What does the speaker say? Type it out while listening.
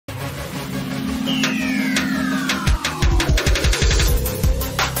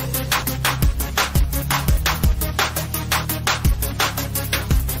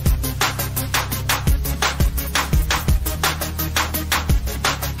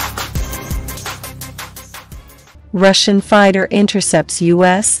Russian fighter intercepts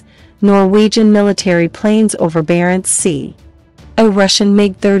US, Norwegian military planes over Barents Sea. A Russian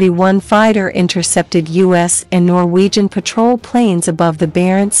MiG-31 fighter intercepted US and Norwegian patrol planes above the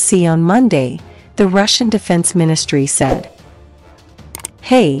Barents Sea on Monday, the Russian Defense Ministry said.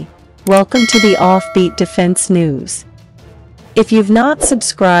 Hey, welcome to the Offbeat Defense News. If you've not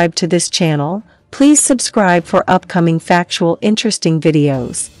subscribed to this channel, please subscribe for upcoming factual interesting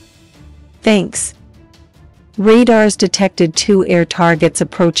videos. Thanks. Radars detected 2 air targets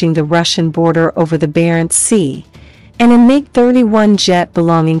approaching the Russian border over the Barents Sea, and a MiG-31 jet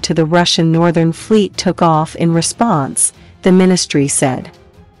belonging to the Russian Northern Fleet took off in response, the ministry said.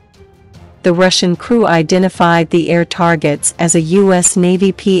 The Russian crew identified the air targets as a U.S.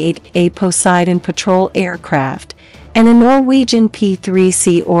 Navy P-8A Poseidon patrol aircraft and a Norwegian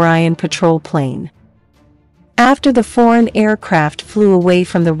P-3C Orion patrol plane. After the foreign aircraft flew away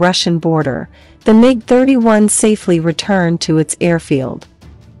from the Russian border, the MiG-31 safely returned to its airfield.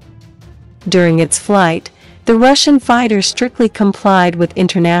 During its flight, the Russian fighter strictly complied with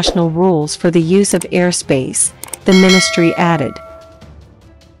international rules for the use of airspace, the ministry added.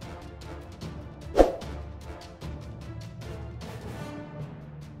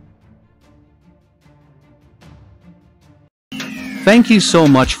 Thank you so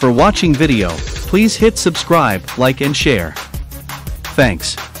much for watching video. Please hit subscribe, like and share.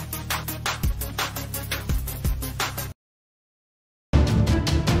 Thanks.